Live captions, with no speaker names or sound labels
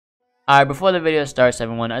Alright, before the video starts,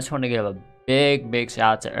 everyone, I just want to give a big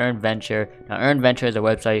shout out to Earn Venture. Now, Earn Venture is a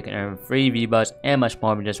website you can earn free V-Bucks and much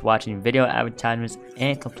more by just watching video advertisements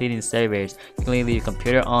and completing surveys. You can leave your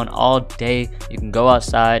computer on all day. You can go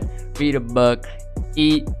outside, read a book,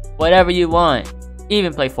 eat, whatever you want.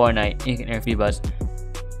 Even play Fortnite and you can earn V-Bucks.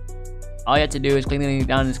 All you have to do is click the link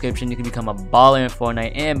down in the description. You can become a baller in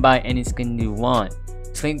Fortnite and buy any skin you want.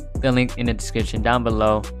 Click the link in the description down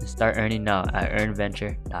below and start earning now at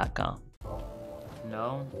earnventure.com.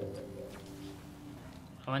 No,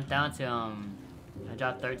 I went down to I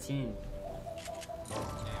dropped 13.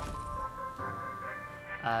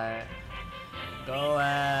 Go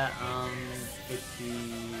at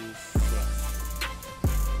 56.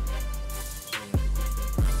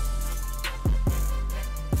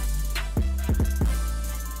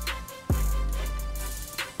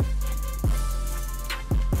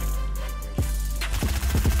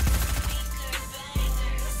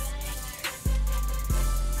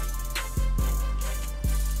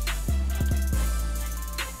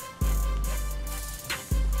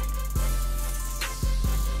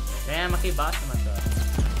 Damn, I keep boxing myself.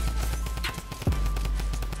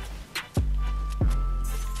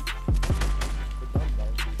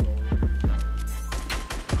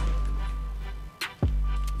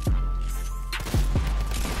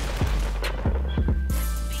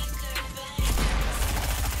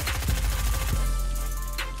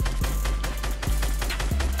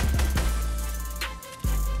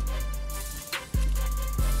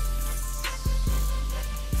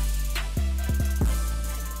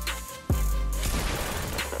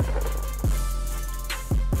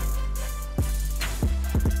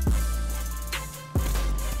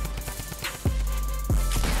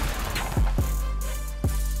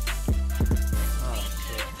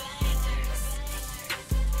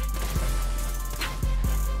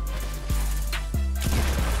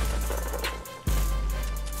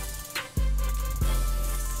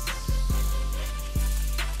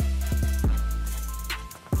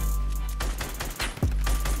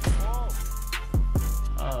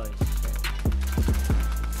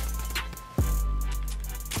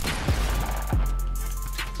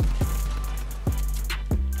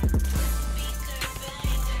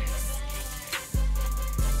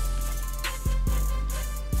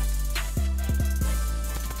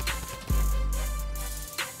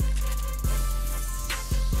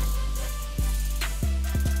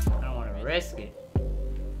 Risk it.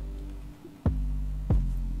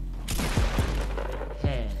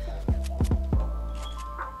 Hey.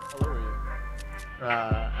 Where were you?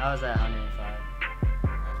 I was at 105.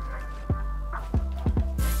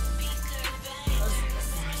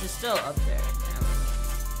 It's still up there.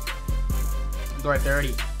 Damn. Go at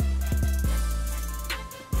 30.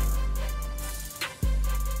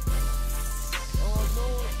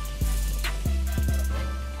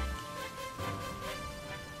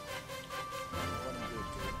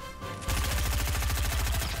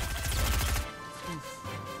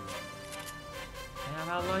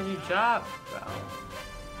 How long you drop, bro?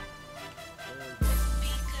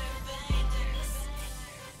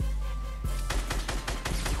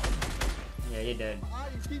 Yeah, you did. Ah,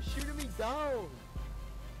 you keep shooting me down.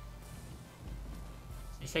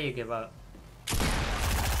 You say you give up.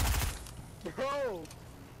 Bro,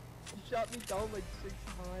 you shot me down like 6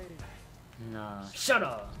 times. Nah. Shut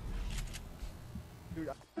up.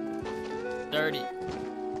 Dude, 30.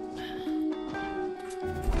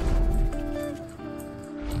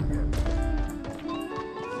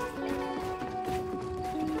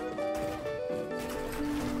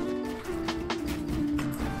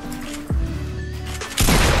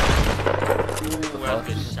 Well,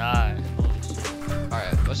 good shot.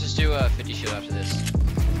 Alright, let's just do 50 shield after this.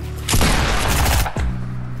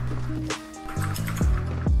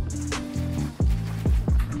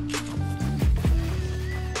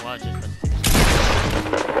 Watch it.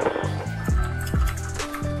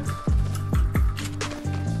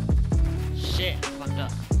 Shit, fucked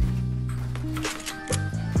up.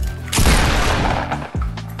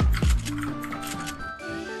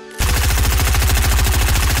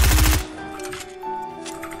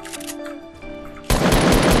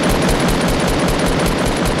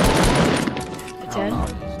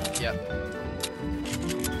 Yep.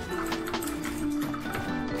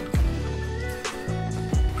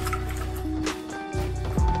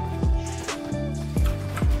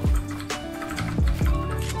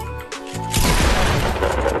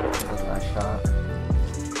 nice shot.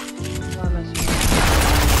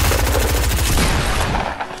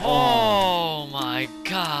 Oh my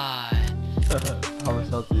god. How much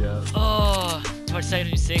health do you have? Oh,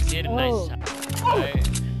 76, he had a nice shot.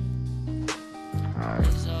 Alright. Alright.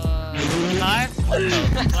 25? What the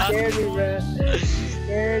fuck? Scared me, bro.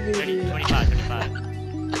 Scared me, 30, dude. 25, 25.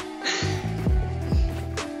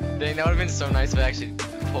 Dang, that would have been so nice if I actually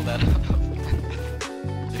pulled that up.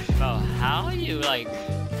 Bro, how are you like?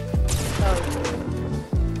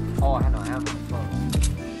 Oh, I had no ammo. Fuck.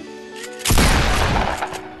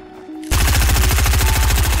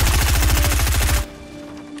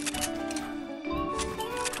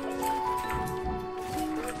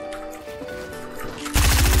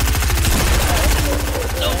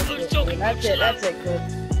 That's it, that's it, kid.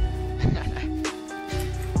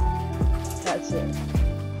 That's it.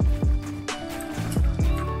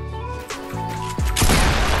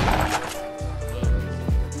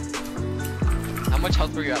 How much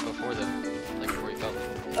health were you at before though? Like before you fell?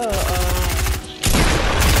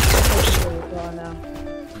 Now.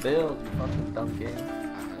 Build, you fucking dumb game.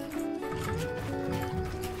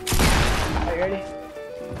 Are you ready? I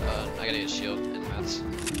gotta get a shield and mats.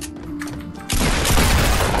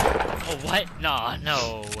 Oh what? No,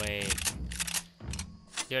 no way.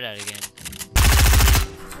 Do that again.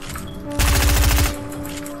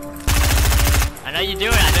 I know you do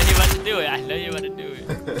it. I know you're about to do it. I know you're about to do it.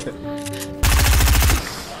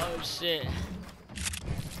 Oh shit.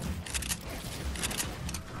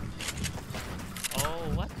 Oh,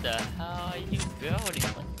 what the hell are you building?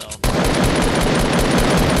 What the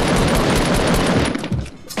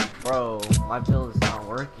fuck? Bro, my build is not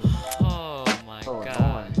working. Oh my So god.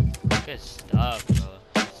 annoying. Good stuff, bro.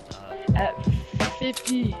 Good stuff. At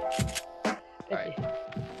 50. 50. Alright.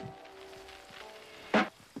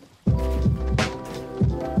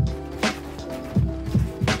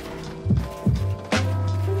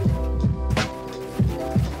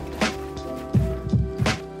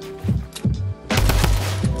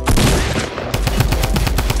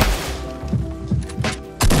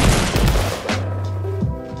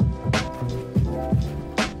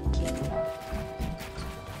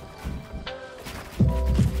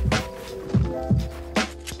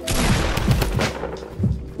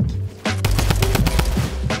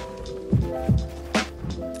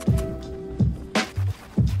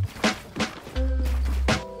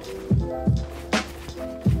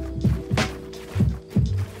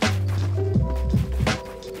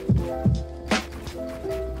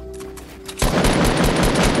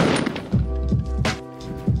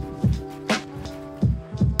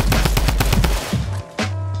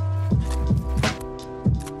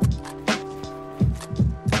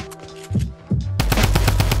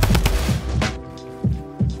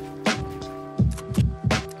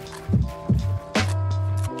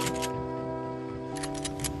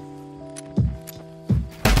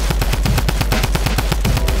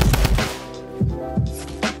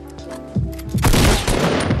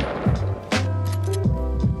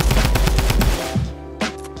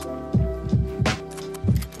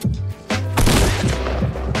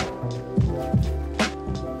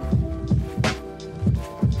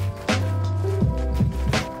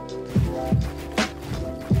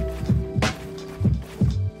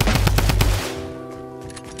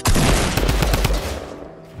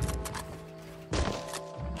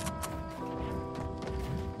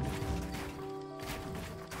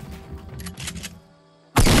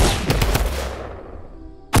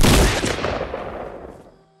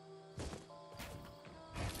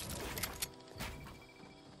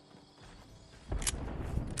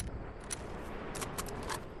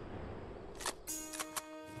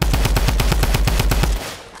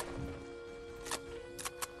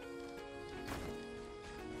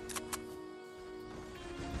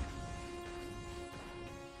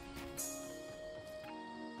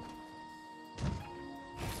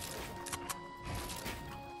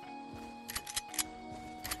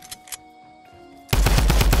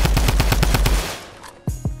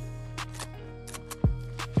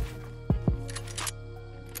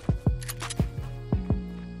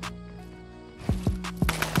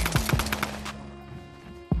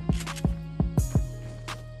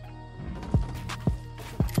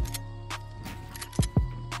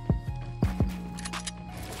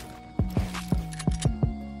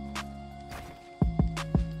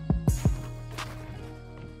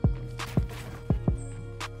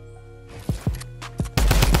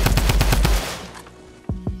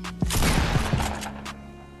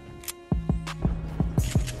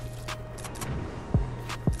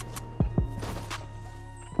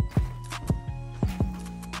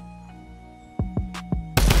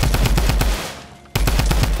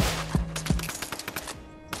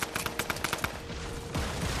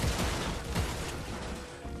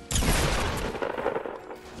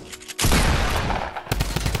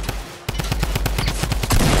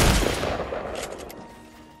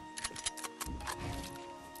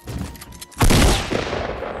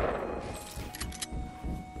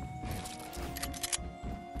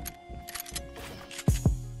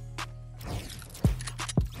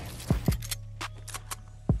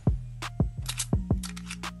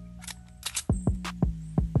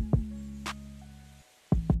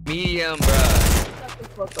 Medium,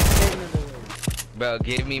 bro. Bro,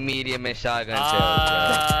 give me medium and shotgun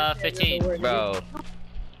shells, 15. bro. Bro.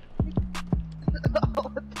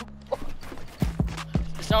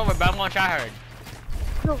 It's over, bro. I'm gonna try hard.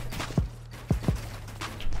 No.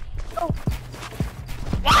 No.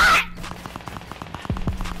 What?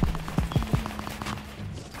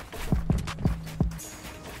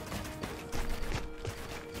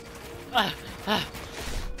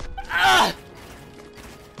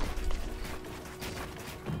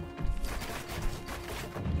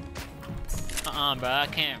 Bro, I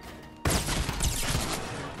can't.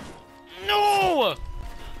 No!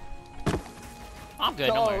 I'm good,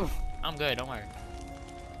 don't worry. I'm good, don't worry.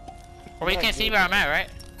 Or you can't see where I'm at, right?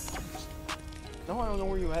 No, I don't know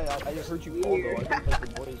where you at. I just heard you fall though. I didn't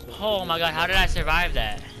like your voice. Oh my god, how did I survive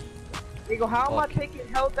that? Nigga, how am I taking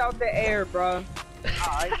health out the air, bro?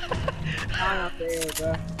 Dying out the air,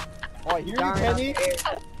 bro. Oh, I hear you, Kenny.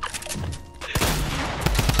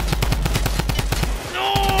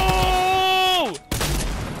 No!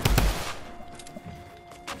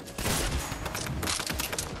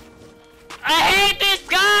 I hate this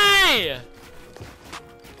guy!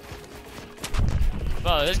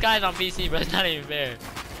 Bro, this guy's on PC, but it's not even fair.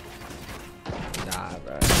 Nah,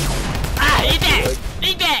 bro. Ah, eat that!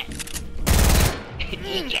 Eat that!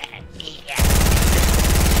 Eat that! Eat that!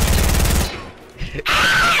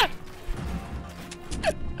 Ah!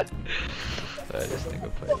 This nigga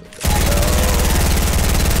played with that.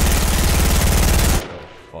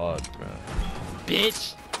 Fuck, bro. Bitch!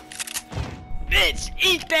 Bitch!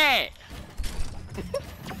 Eat that!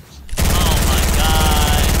 Oh my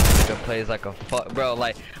god. Nigga plays like a fuck, bro.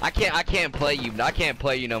 Like I can't play you. I can't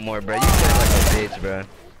play you no more, bro. You play like a bitch, bro.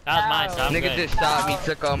 That was mine, so I'm Nigga good. just shot me,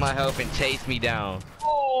 took all my health, and chased me down.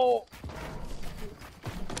 Oh.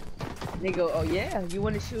 Nigga, oh yeah, you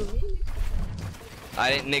wanna shoot me? I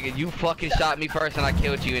didn't, nigga. You fucking shot me first, and I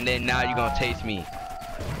killed you, and then now you gonna chase me.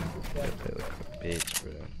 Nigga play like a bitch,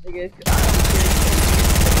 bro. Nigga,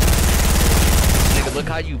 Nigga, look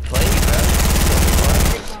how you play, bro.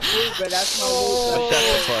 but that's my move. But shut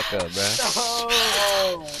the fuck up, bro.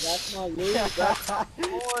 Oh, that's my move, bro.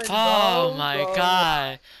 Oh my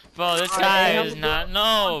god. Bro, this guy is not.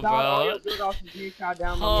 No, bro.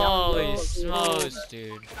 Holy smokes,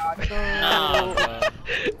 dude. Nah, bro.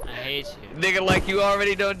 I hate you. Nigga, like you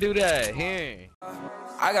already don't do that. Here.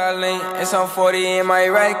 I got link and some 40 in my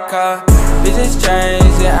red car. Bitches change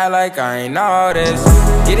and act like I ain't all this.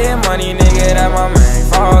 Get that money, nigga, that my main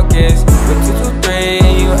focus. With 223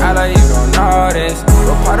 and you act like you don't know this.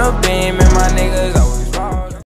 Go part of beam in my nigga.